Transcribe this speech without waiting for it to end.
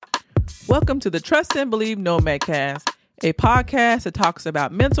Welcome to the Trust and Believe Nomadcast, a podcast that talks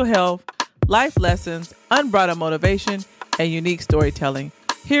about mental health, life lessons, unbridled motivation, and unique storytelling.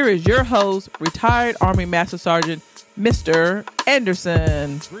 Here is your host, retired Army Master Sergeant, Mr.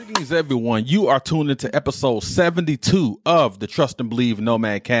 Anderson. Greetings, everyone. You are tuned into episode 72 of the Trust and Believe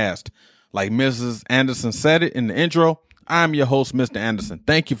Nomadcast. Like Mrs. Anderson said it in the intro, I'm your host, Mr. Anderson.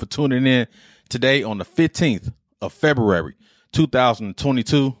 Thank you for tuning in today on the 15th of February,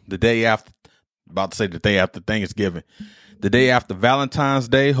 2022, the day after Thanksgiving, the day after Valentine's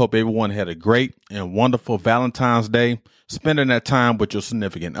Day. Hope everyone had a great and wonderful Valentine's Day, spending that time with your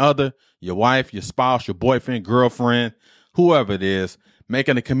significant other, your wife, your spouse, your boyfriend, girlfriend, whoever it is,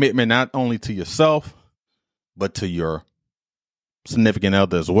 making a commitment not only to yourself, but to your significant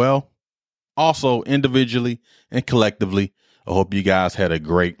other as well. Also, individually and collectively, I hope you guys had a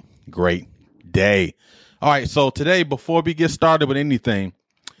great day. All right, so today, before we get started with anything,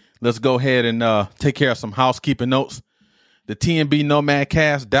 let's go ahead and take care of some housekeeping notes. The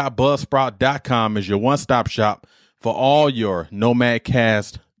tnbnomadcast.buzzsprout.com is your one-stop shop for all your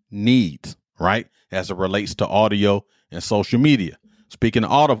Nomadcast needs, right, as it relates to audio and social media. Speaking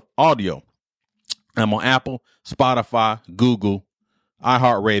of audio, I'm on Apple, Spotify, Google,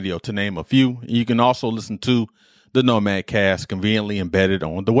 iHeartRadio, to name a few. You can also listen to the Nomadcast conveniently embedded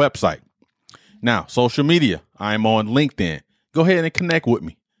on the website. Now, social media, I'm on LinkedIn. Go ahead and connect with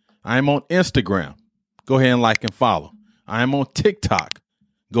me. I'm on Instagram. Go ahead and like and follow. I am on TikTok.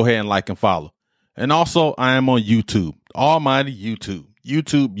 Go ahead and like and follow. And also, I am on YouTube. Almighty YouTube.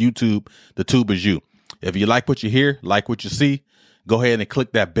 YouTube. The tube is you. If you like what you hear, like what you see, go ahead and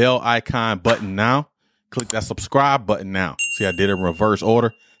click that bell icon button now. Click that subscribe button now. See, I did it in reverse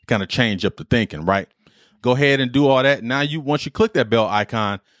order. Kind of change up the thinking, right? Go ahead and do all that. Now, once you click that bell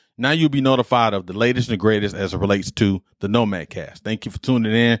icon, now you'll be notified of the latest and greatest as it relates to the Nomadcast. Thank you for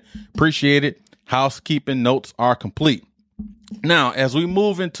tuning in. Appreciate it. Housekeeping notes are complete. Now, as we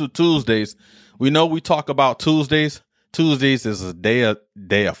move into Tuesdays, we know we talk about Tuesdays. Tuesdays is a day of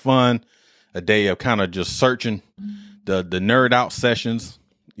fun, a day of kind of just searching the nerd out sessions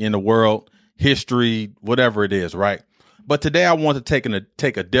in the world, history, whatever it is, right? But today I want to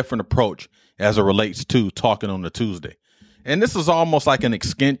take a different approach as it relates to talking on the Tuesday. And this is almost like an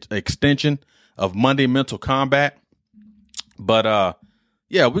extension of Monday Mental Combat. But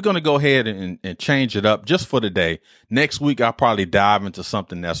yeah, we're going to go ahead and change it up just for the day. Next week, I'll probably dive into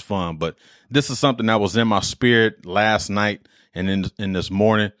something that's fun. But this is something that was in my spirit last night and in this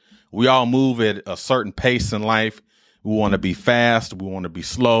morning. We all move at a certain pace in life. We want to be fast. We want to be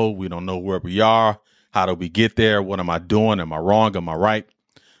slow. We don't know where we are. How do we get there? What am I doing? Am I wrong? Am I right?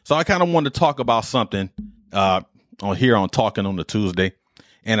 So I kind of want to talk about something on Talking on the Tuesday.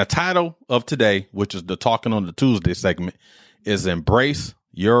 And the title of today, which is the Talking on the Tuesday segment, is Embrace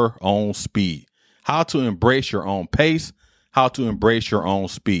Your Own Speed. How to embrace your own pace, how to embrace your own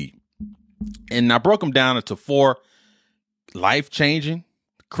speed. And I broke them down into 4 life-changing,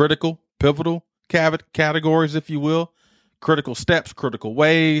 critical, pivotal categories, if you will. Critical steps, critical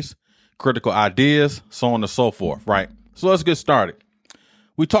ways, critical ideas, so on and so forth, right? So let's get started.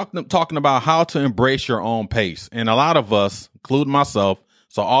 We talking about how to embrace your own pace. And a lot of us, including myself,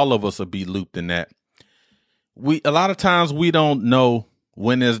 so all of us will be looped in that. A lot of times we don't know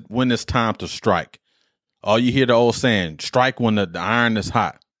when it's time to strike. Or you hear the old saying, strike when the iron is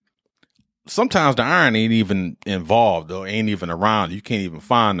hot. Sometimes the iron ain't even involved or ain't even around. You can't even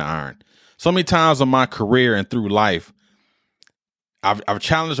find the iron. So many times in my career and through life, I've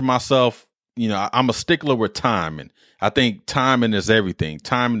challenged myself. You know, I'm a stickler with time, and I think timing is everything.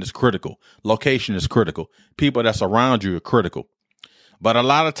 Timing is critical. Location is critical. People that's around you are critical. But a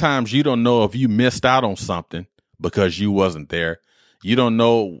lot of times you don't know if you missed out on something because you wasn't there. You don't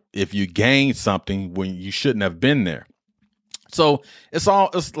know if you gained something when you shouldn't have been there. So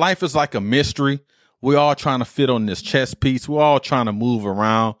life is like a mystery. We're all trying to fit on this chess piece. We're all trying to move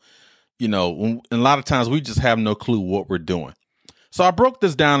around. You know, and a lot of times we just have no clue what we're doing. So I broke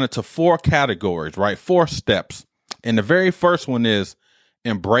this down into 4 categories, right? 4 steps. And the very first one is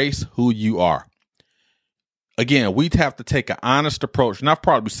embrace who you are. Again, we'd have to take an honest approach. And I've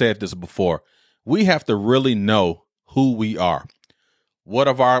probably said this before. We have to really know who we are, what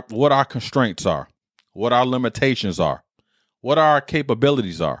our constraints are, what our limitations are, what our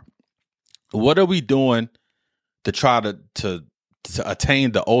capabilities are. What are we doing to try to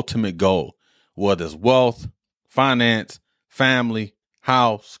attain the ultimate goal, whether it's wealth, finance, family,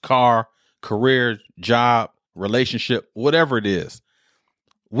 house, car, career, job, relationship, whatever it is.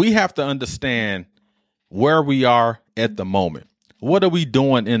 We have to understand where we are at the moment. What are we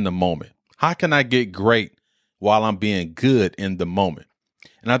doing in the moment? How can I get great while I'm being good in the moment?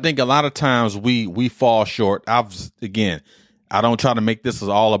 And I think a lot of times we fall short. I don't try to make this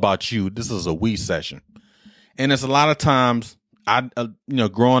all about you. This is a we session. And it's a lot of times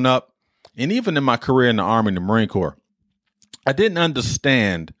growing up and even in my career in the Army and the Marine Corps, I didn't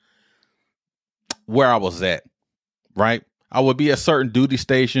understand where I was at, right? I would be at certain duty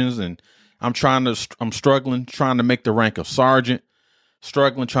stations and I'm struggling, trying to make the rank of sergeant,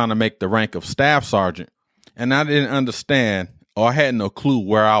 struggling, trying to make the rank of staff sergeant. And I didn't understand, or I had no clue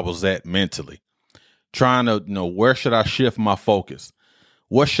where I was at mentally, trying to know where should I shift my focus?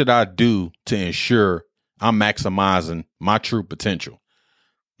 What should I do to ensure I'm maximizing my true potential?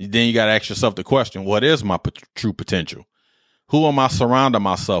 Then you got to ask yourself the question, what is my true potential? Who am I surrounding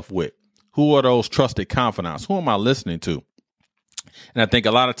myself with? Who are those trusted confidants? Who am I listening to? And I think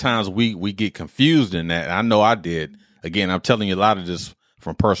a lot of times we get confused in that. I know I did. Again, I'm telling you a lot of this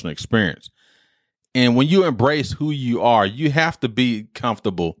from personal experience. And when you embrace who you are, you have to be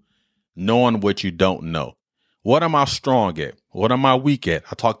comfortable knowing what you don't know. What am I strong at? What am I weak at?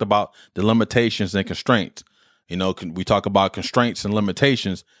 I talked about the limitations and constraints. We talk about constraints and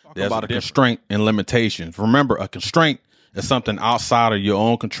limitations. There's about a constraint and limitations. Remember, a constraint is something outside of your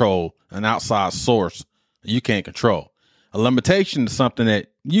own control, an outside source you can't control. A limitation is something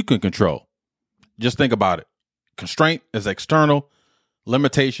that you can control. Just think about it. Constraint is external.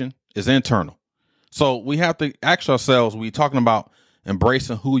 Limitation is internal. So we have to ask ourselves, we're talking about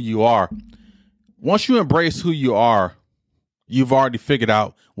embracing who you are. Once you embrace who you are, you've already figured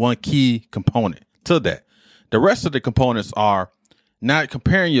out one key component to that. The rest of the components are not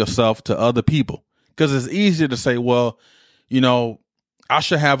comparing yourself to other people, because it's easier to say, well, I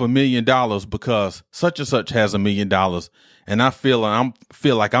should have $1 million because such and such has $1 million, and I feel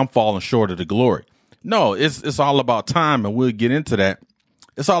like I'm falling short of the glory. No, it's all about time, and we'll get into that.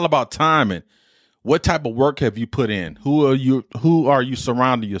 It's all about time and what type of work have you put in? Who are you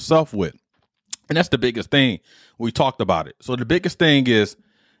surrounding yourself with? And that's the biggest thing. We talked about it. So the biggest thing is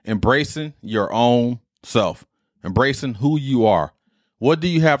embracing your own self, embracing who you are. What do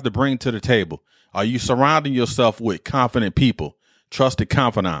you have to bring to the table? Are you surrounding yourself with confident people, trusted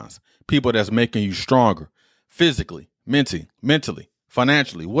confidants, people that's making you stronger physically, mentally,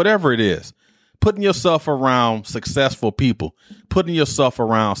 financially, whatever it is? Putting yourself around successful people, putting yourself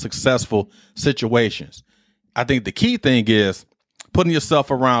around successful situations. I think the key thing is putting yourself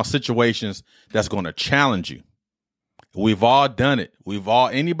around situations that's going to challenge you. We've all done it.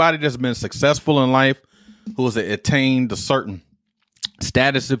 Anybody that's been successful in life, who has attained a certain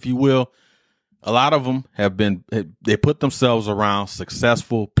status, if you will, a lot of them they put themselves around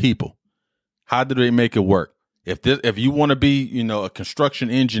successful people. How do they make it work? If you want to be, a construction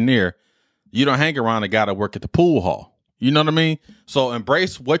engineer, you don't hang around a guy that work at the pool hall. You know what I mean? So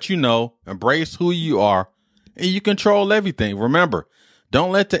embrace what you know, embrace who you are, and you control everything. Remember,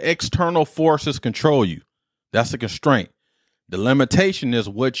 don't let the external forces control you. That's a constraint. The limitation is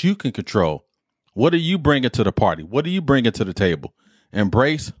what you can control. What are you bringing to the party? What are you bringing to the table?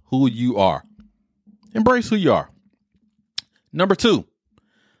 Embrace who you are. Embrace who you are. Number 2,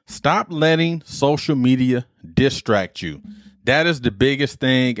 stop letting social media distract you. That is the biggest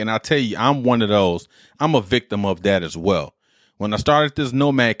thing. And I tell you, I'm one of those. I'm a victim of that as well. When I started this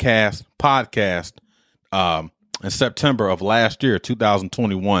Nomad Cast podcast in September of last year,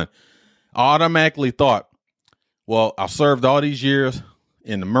 2021, I automatically thought, well, I served all these years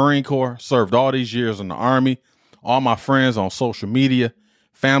in the Marine Corps, served all these years in the Army, all my friends on social media,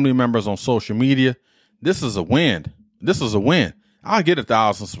 family members on social media. This is a win. This is a win. I'll get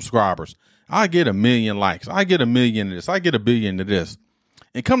 1,000 subscribers. I get 1 million likes. I get 1 million of this. I get 1 billion of this.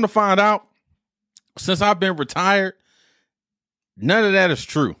 And come to find out, since I've been retired, none of that is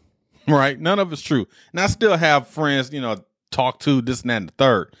true, right? None of it's true. And I still have friends, talk to this and that and the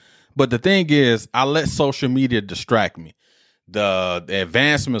third. But the thing is, I let social media distract me. The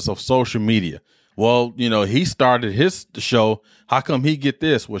advancements of social media. Well, he started his show. How come he get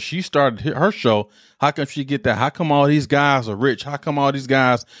this? Well, she started her show. How come she get that? How come all these guys are rich? How come all these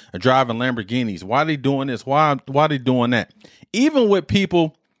guys are driving Lamborghinis? Why are they doing this? Why are they doing that? Even with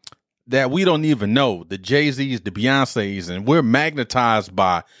people that we don't even know, the Jay-Z's, the Beyoncé's, and we're magnetized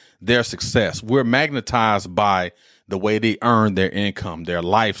by their success. We're magnetized by the way they earn their income, their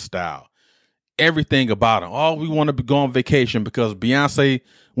lifestyle, everything about them. Oh, we want to go on vacation because Beyonce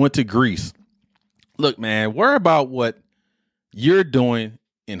went to Greece. Look, man, worry about what you're doing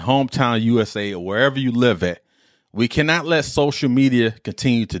in hometown USA or wherever you live at. We cannot let social media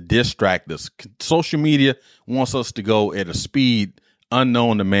continue to distract us. Social media wants us to go at a speed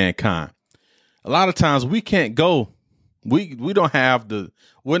unknown to mankind. A lot of times we can't go. We don't have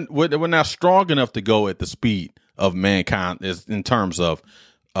we're not strong enough to go at the speed of mankind is in terms of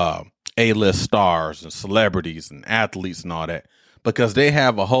A-list stars and celebrities and athletes and all that, because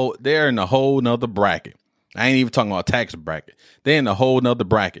they're in a whole nother bracket. I ain't even talking about tax bracket. They're in a whole nother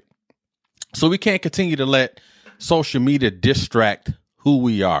bracket. So we can't continue to let social media distract who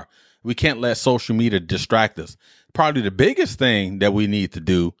we are. We can't let social media distract us. Probably the biggest thing that we need to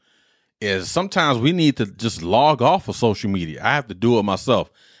do is sometimes we need to just log off of social media. I have to do it myself.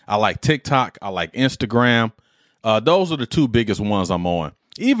 I like TikTok. I like Instagram. Those are the two biggest ones I'm on.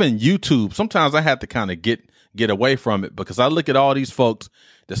 Even YouTube. Sometimes I have to kind of get away from it, because I look at all these folks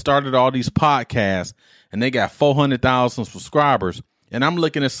that started all these podcasts and they got 400,000 subscribers. And I'm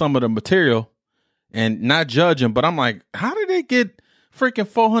looking at some of the material and not judging, but I'm like, how did they get freaking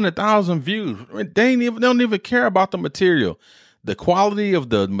 400,000 views? They don't even care about the material. The quality of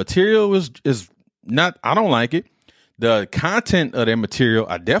the material is not, I don't like it. The content of their material,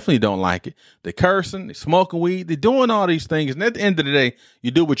 I definitely don't like it. They're cursing, they're smoking weed, they're doing all these things. And at the end of the day,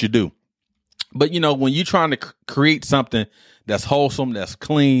 you do what you do. But, when you're trying to create something that's wholesome, that's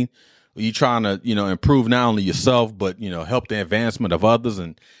clean, you're trying to, improve not only yourself, but, help the advancement of others.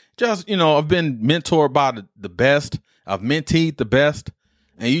 And just, I've been mentored by the best. I've menteed the best.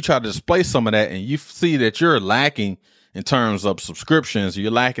 And you try to display some of that and you see that you're lacking in terms of subscriptions.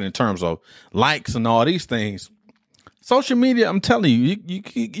 You're lacking in terms of likes and all these things. Social media, I'm telling you,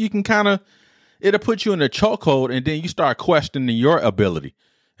 you can kind of, it'll put you in a chokehold, and then you start questioning your ability.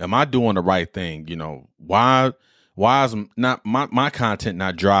 Am I doing the right thing? Why is not my content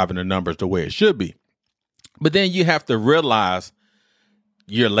not driving the numbers the way it should be? But then you have to realize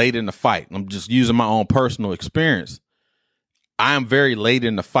you're late in the fight. I'm just using my own personal experience. I am very late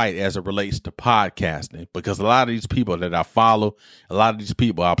in the fight as it relates to podcasting, because a lot of these people that I follow, a lot of these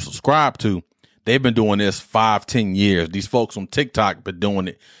people I've subscribed to, they've been doing this 5-10 years. These folks on TikTok been doing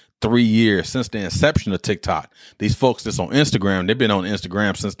it 3 years since the inception of TikTok. These folks that's on Instagram, they've been on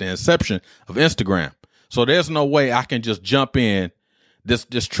Instagram since the inception of Instagram. So there's no way I can just jump in this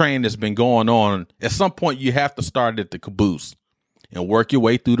train that's been going on. At some point, you have to start at the caboose and work your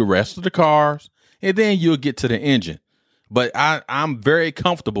way through the rest of the cars, and then you'll get to the engine. But I'm very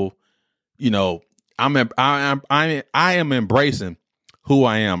comfortable. I am embracing who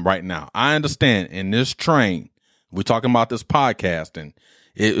I am right now. I understand in this train, we're talking about this podcast, and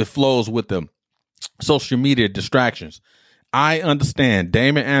it flows with the social media distractions. I understand.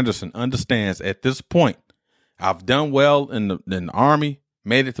 Damon Anderson understands at this point. I've done well in the Army,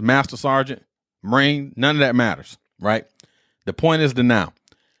 made it to Master Sergeant, Marine. None of that matters, right? The point is the now.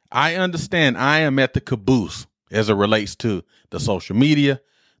 I understand I am at the caboose as it relates to the social media,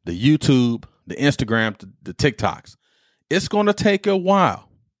 the YouTube, the Instagram, the TikToks. It's going to take a while,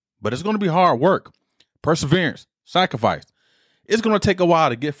 but it's going to be hard work, perseverance, sacrifice. It's going to take a while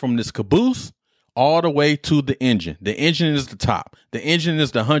to get from this caboose all the way to the engine. The engine is the top. The engine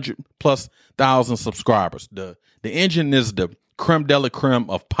is the 100,000+ subscribers. The engine is the creme de la creme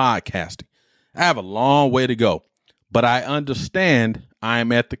of podcasting. I have a long way to go, but I understand I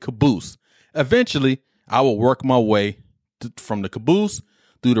am at the caboose. Eventually, I will work my way from the caboose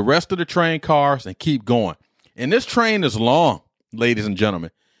through the rest of the train cars and keep going. And this train is long, ladies and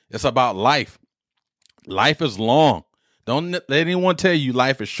gentlemen. It's about life. Life is long. Don't let anyone tell you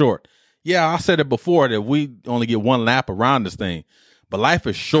life is short. Yeah, I said it before that we only get one lap around this thing, but life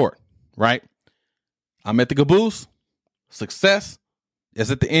is short, right? I'm at the caboose. Success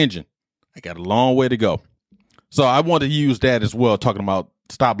is at the engine. I got a long way to go. So I want to use that as well, talking about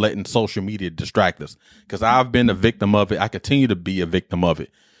stop letting social media distract us, because I've been a victim of it. I continue to be a victim of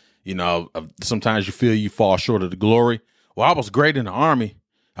it. Sometimes you feel you fall short of the glory. Well, I was great in the Army.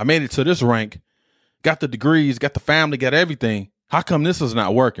 I made it to this rank, got the degrees, got the family, got everything. How come this is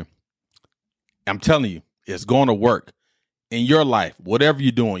not working? I'm telling you, it's going to work in your life. Whatever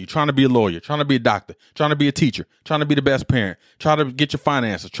you're doing, you're trying to be a lawyer, trying to be a doctor, trying to be a teacher, trying to be the best parent, trying to get your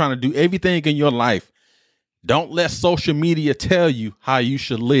finances, trying to do everything in your life. Don't let social media tell you how you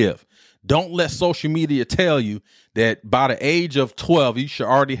should live. Don't let social media tell you that by the age of 12, you should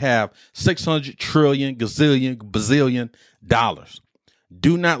already have 600 trillion, gazillion, bazillion dollars.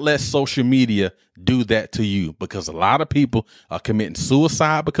 Do not let social media do that to you, because a lot of people are committing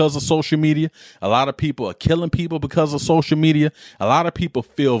suicide because of social media. A lot of people are killing people because of social media. A lot of people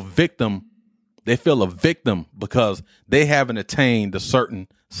feel victim. They feel a victim because they haven't attained a certain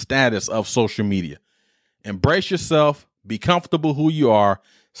status of social media. Embrace yourself. Be comfortable who you are.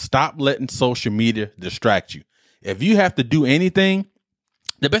 Stop letting social media distract you. If you have to do anything,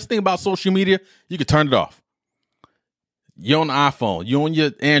 the best thing about social media, you can turn it off. You're on the iPhone. You're on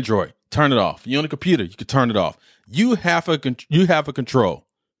your Android. Turn it off. You're on the computer. You can turn it off. You have a control,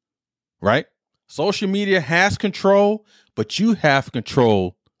 right? Social media has control, but you have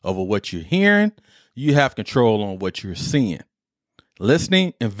control over what you're hearing. You have control on what you're seeing,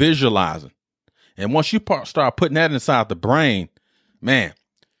 listening, and visualizing. And once you start putting that inside the brain, man.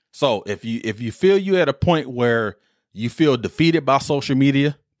 So if you feel you're at a point where you feel defeated by social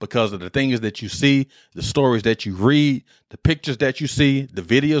media because of the things that you see, the stories that you read, the pictures that you see, the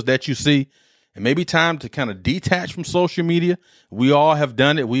videos that you see, it may be time to kind of detach from social media. We all have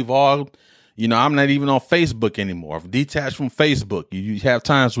done it. We've all, I'm not even on Facebook anymore. I've detached from Facebook. You have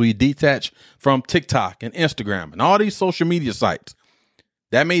times where you detach from TikTok and Instagram and all these social media sites.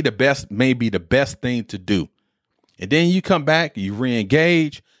 That may be the best thing to do. And then you come back, you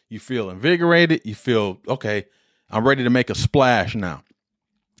re-engage, you feel invigorated, you feel, okay, I'm ready to make a splash now.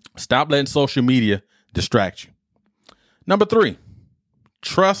 Stop letting social media distract you. Number 3,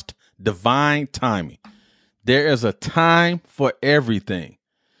 trust divine timing. There is a time for everything.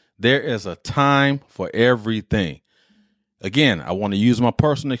 There is a time for everything. Again, I want to use my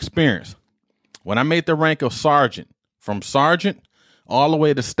personal experience. When I made the rank of sergeant, from sergeant all the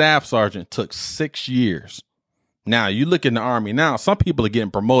way to staff sergeant, took 6 years. Now, you look in the Army now, some people are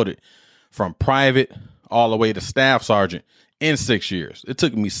getting promoted from private all the way to staff sergeant in 6 years. It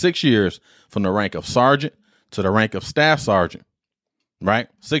took me 6 years from the rank of sergeant to the rank of staff sergeant, right?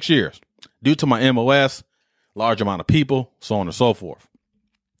 6 years due to my MOS, large amount of people, so on and so forth.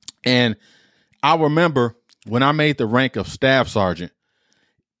 And I remember when I made the rank of staff sergeant,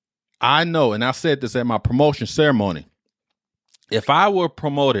 I know, and I said this at my promotion ceremony, if I would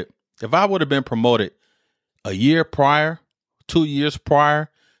have been promoted a year prior, 2 years prior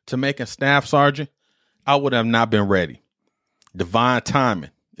to making staff sergeant, I would have not been ready. Divine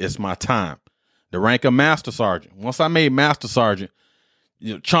timing. It's my time. The rank of master sergeant. Once I made master sergeant,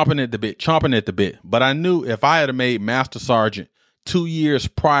 chomping at the bit. But I knew if I had made master sergeant 2 years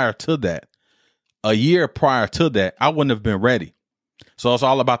prior to that, a year prior to that, I wouldn't have been ready. So it's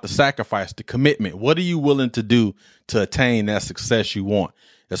all about the sacrifice, the commitment. What are you willing to do to attain that success you want?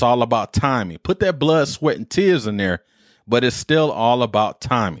 It's all about timing. Put that blood, sweat, and tears in there, but it's still all about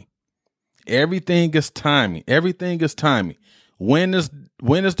timing. Everything is timing. Everything is timing. When is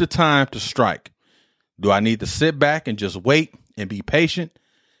the time to strike? Do I need to sit back and just wait and be patient?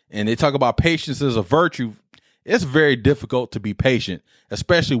 And they talk about patience as a virtue. It's very difficult to be patient,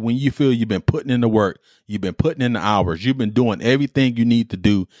 especially when you feel you've been putting in the work, you've been putting in the hours, you've been doing everything you need to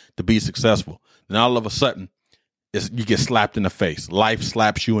do to be successful. Then all of a sudden, you get slapped in the face. Life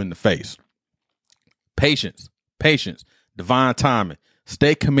slaps you in the face. Patience, divine timing.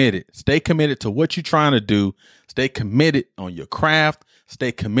 Stay committed. Stay committed to what you're trying to do. Stay committed on your craft.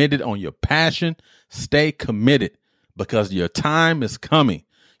 Stay committed on your passion. Stay committed because your time is coming.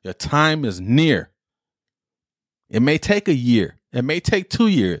 Your time is near. It may take a year. It may take 2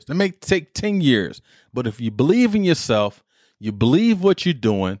 years. It may take 10 years. But if you believe in yourself, you believe what you're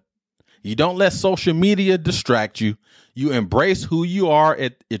doing, you don't let social media distract you, you embrace who you are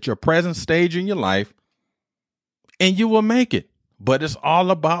at your present stage in your life, and you will make it. But it's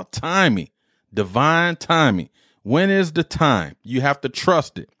all about timing, divine timing. When is the time? You have to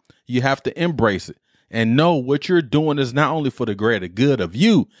trust it. You have to embrace it and know what you're doing is not only for the greater good of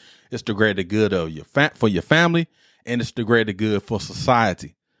you, it's the greater good of for your family, and it's the greater good for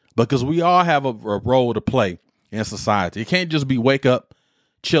society, because we all have a role to play in society. It can't just be wake up,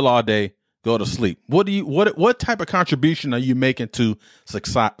 chill all day, go to sleep. What type of contribution are you making to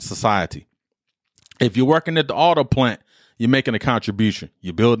society? If you're working at the auto plant, you're making a contribution.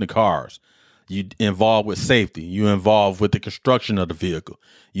 You're building cars. You involved with safety. You involved with the construction of the vehicle.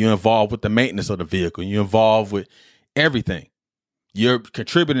 You involved with the maintenance of the vehicle. You involved with everything. You're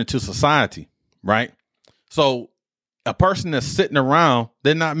contributing to society, right? So a person that's sitting around,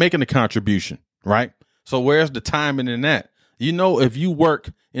 they're not making a contribution, right? So where's the timing in that? If you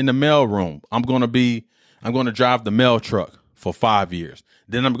work in the mail room, I'm going to drive the mail truck for 5 years.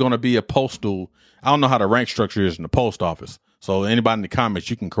 Then I'm going to be a postal. I don't know how the rank structure is in the post office. So anybody in the comments,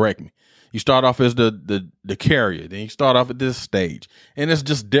 you can correct me. You start off as the carrier. Then you start off at this stage. And it's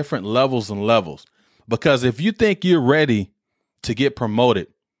just different levels and levels. Because if you think you're ready to get promoted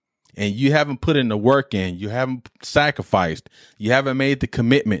and you haven't put in the work in, you haven't sacrificed, you haven't made the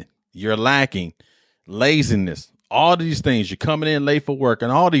commitment, you're lacking, laziness, all these things, you're coming in late for work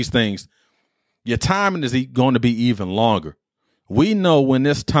and all these things, your timing is going to be even longer. We know when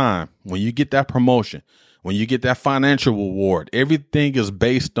it's time, when you get that promotion, when you get that financial reward, everything is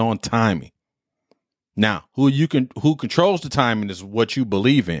based on timing. Now, who controls the timing is what you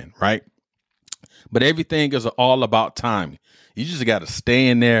believe in, right? But everything is all about timing. You just got to stay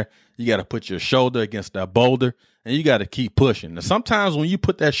in there. You got to put your shoulder against that boulder and you got to keep pushing. Now, sometimes when you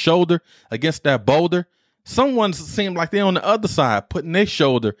put that shoulder against that boulder, Someone seems like they're on the other side, putting their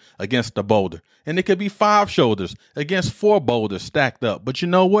shoulder against the boulder. And it could be 5 shoulders against 4 boulders stacked up. But you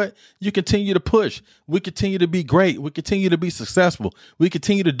know what? You continue to push. We continue to be great. We continue to be successful. We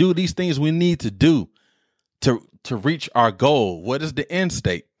continue to do these things we need to do to reach our goal. What is the end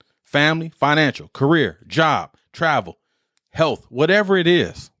state? Family, financial, career, job, travel, health, whatever it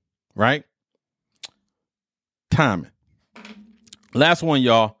is, right? Timing. Last one,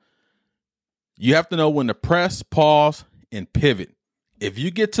 y'all. You have to know when to press, pause, and pivot. If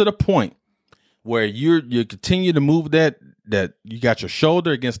you get to the point where you continue to move that you got your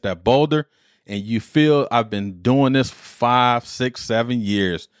shoulder against that boulder and you feel I've been doing this for 5, 6, 7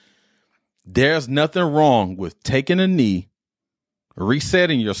 years, there's nothing wrong with taking a knee,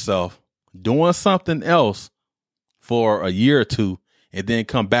 resetting yourself, doing something else for a year or two, and then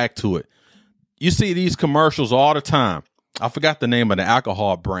come back to it. You see these commercials all the time. I forgot the name of the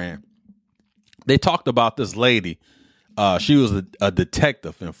alcohol brand. They talked about this lady. She was a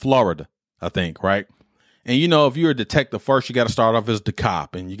detective in Florida, I think, right? And, you know, if you're a detective, first you got to start off as the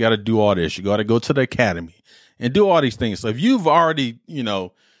cop, and you got to do all this. You got to go to the academy and do all these things. So if you've already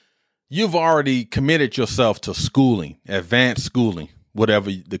committed yourself to schooling, advanced schooling, whatever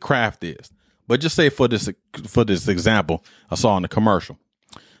the craft is. But just say for this example, I saw in the commercial.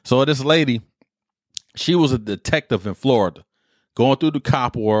 So this lady, she was a detective in Florida, going through the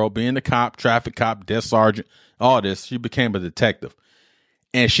cop world, being the cop, traffic cop, desk sergeant, all this. She became a detective.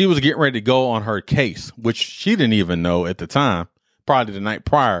 And she was getting ready to go on her case, which she didn't even know at the time, probably the night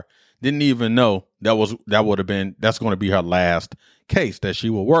prior, didn't even know that's going to be her last case that she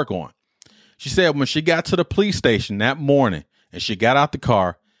will work on. She said when she got to the police station that morning and she got out the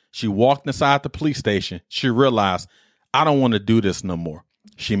car, she walked inside the police station. She realized, I don't want to do this no more.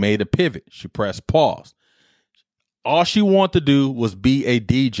 She made a pivot. She pressed pause. All she wanted to do was be a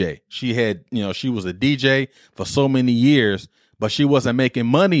DJ. She was a DJ for so many years, but she wasn't making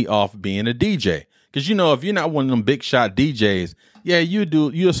money off being a DJ. Because, you know, if you're not one of them big shot DJs, yeah,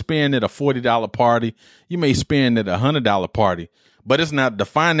 you'll spend at a $40 party. You may spend at a $100 party, but it's not the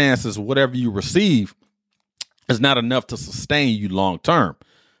finances, whatever you receive is not enough to sustain you long term.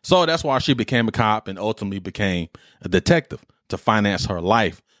 So that's why she became a cop and ultimately became a detective to finance her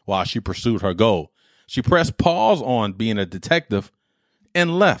life while she pursued her goal. She pressed pause on being a detective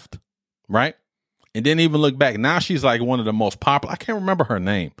and left, right? And didn't even look back. Now she's like one of the most popular. I can't remember her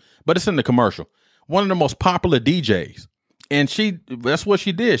name, but it's in the commercial. One of the most popular DJs. And that's what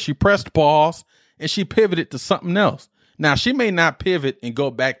she did. She pressed pause and she pivoted to something else. Now, she may not pivot and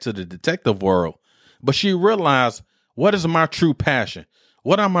go back to the detective world, but she realized, what is my true passion?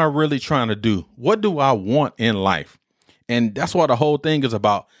 What am I really trying to do? What do I want in life? And that's what the whole thing is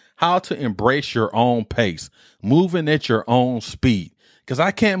about, how to embrace your own pace, moving at your own speed. Because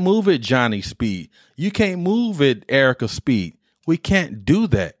I can't move at Johnny's speed. You can't move at Erica's speed. We can't do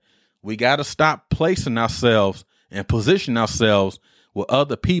that. We got to stop placing ourselves and position ourselves with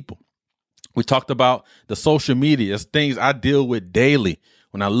other people. We talked about the social media. It's things I deal with daily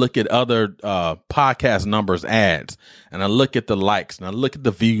when I look at other podcast numbers, ads, and I look at the likes, and I look at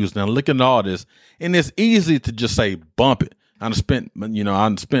the views, and I look at all this. And it's easy to just say, bump it. I spent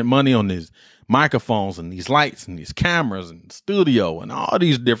money on these microphones and these lights and these cameras and studio and all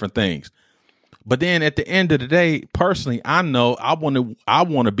these different things. But then at the end of the day, personally, I know I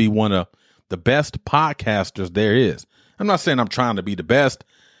want to be one of the best podcasters there is. I'm not saying I'm trying to be the best.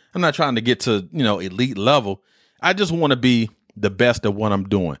 I'm not trying to get to, elite level. I just want to be the best at what I'm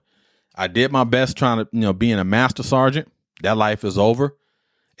doing. I did my best trying to, being a master sergeant. That life is over.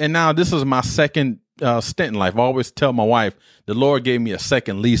 And now this is my second stint in life. I always tell my wife, the Lord gave me a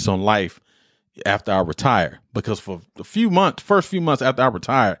second lease on life after I retired, because for the first few months after I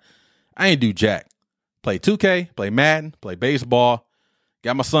retired, I ain't do jack. Play 2K, play Madden, play baseball,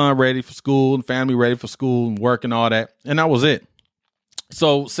 got my son ready for school and family ready for school and work and all that. And that was it.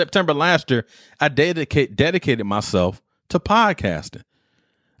 So September last year, I dedicated myself to podcasting.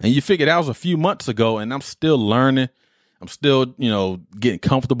 And you figure that was a few months ago, and I'm still learning. I'm still, getting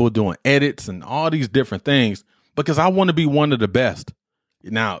comfortable doing edits and all these different things because I want to be one of the best.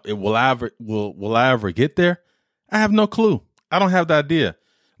 Now, will I ever get there? I have no clue. I don't have the idea.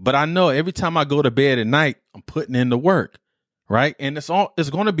 But I know every time I go to bed at night, I'm putting in the work, right? And it's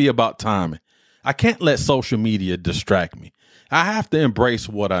going to be about timing. I can't let social media distract me. I have to embrace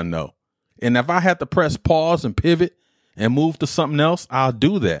what I know. And if I have to press pause and pivot and move to something else, I'll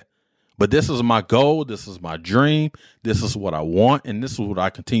do that. But this is my goal. This is my dream. This is what I want. And this is what I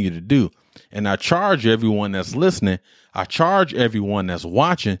continue to do. And I charge everyone that's listening. I charge everyone that's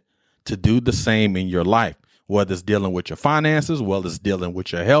watching to do the same in your life. whether it's dealing with your finances, whether it's dealing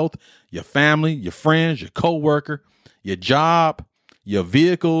with your health, your family, your friends, your coworker, your job, your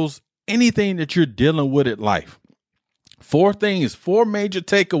vehicles, anything that you're dealing with in life. 4 major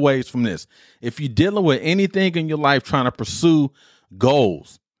takeaways from this. If you're dealing with anything in your life trying to pursue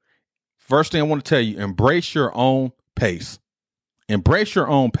goals, first thing I want to tell you, embrace your own pace. Embrace your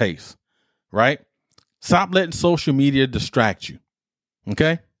own pace, right? Stop letting social media distract you,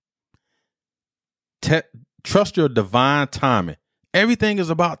 okay? Trust your divine timing. Everything is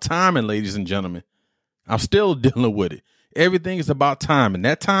about timing, ladies and gentlemen. I'm still dealing with it. Everything is about timing.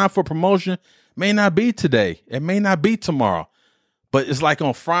 That time for promotion may not be today. It may not be tomorrow. But it's like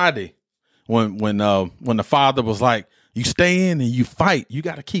on Friday when the father was like, you stay in and you fight. You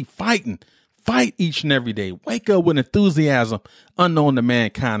got to keep fighting. Fight each and every day. Wake up with enthusiasm unknown to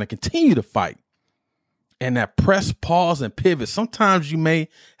mankind and continue to fight. And that press, pause, and pivot. Sometimes you may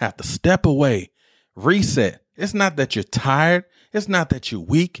have to step away, reset. It's not that you're tired. It's not that you're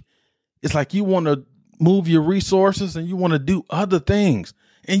weak. It's like you want to move your resources and you want to do other things.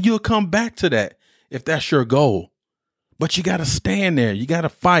 And you'll come back to that if that's your goal. But you got to stand there. You got to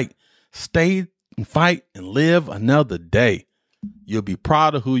fight. Stay and fight and live another day. You'll be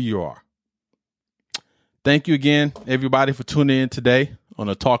proud of who you are. Thank you again, everybody, for tuning in today on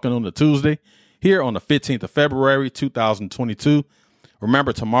the Talking on the Tuesday here on the 15th of February, 2022.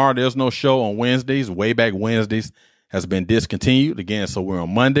 Remember, tomorrow there's no show on Wednesdays. Way Back Wednesdays has been discontinued again. So we're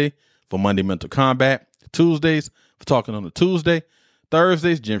on Monday for Monday Mental Combat, Tuesdays for Talking on the Tuesday,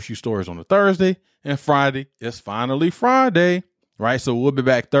 Thursdays, Jim Shoe Stories on the Thursday, and Friday is finally Friday, right? So we'll be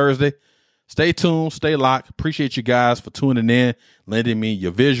back Thursday. Stay tuned, stay locked. Appreciate you guys for tuning in, lending me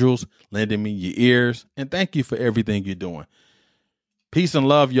your visuals, lending me your ears, and thank you for everything you're doing. Peace and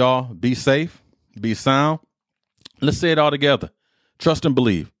love, y'all. Be safe, be sound. Let's say it all together. Trust and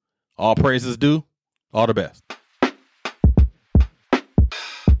believe. All praises due. All the best.